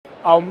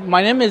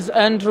My name is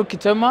Andrew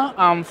Kitema.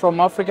 I'm from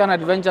African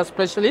Adventure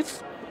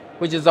Specialists,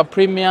 which is a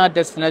premier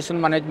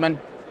destination management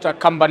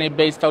company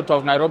based out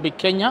of Nairobi,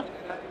 Kenya.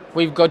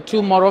 We've got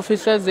 2 more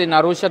offices in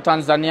Arusha,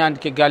 Tanzania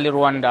and Kigali,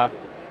 Rwanda.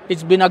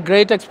 It's been a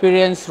great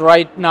experience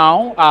right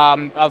now.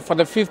 For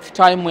the 5th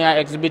time we are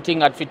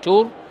exhibiting at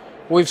FITUR.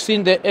 We've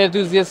seen the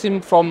enthusiasm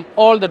from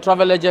all the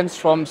travel agents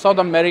from South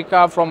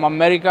America, from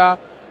America,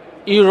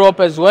 Europe,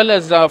 as well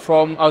as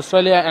from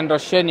Australia and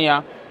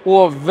Oceania, who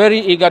are very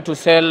eager to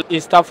sell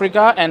East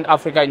Africa and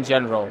Africa in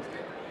general.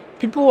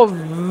 People are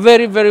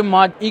very, very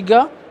much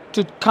eager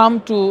to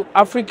come to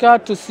Africa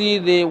to see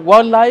the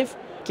wildlife,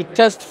 to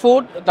taste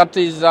food, that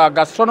is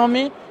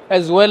gastronomy,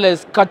 as well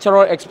as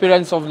cultural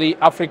experience of the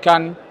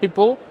African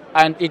people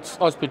and its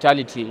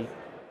hospitality.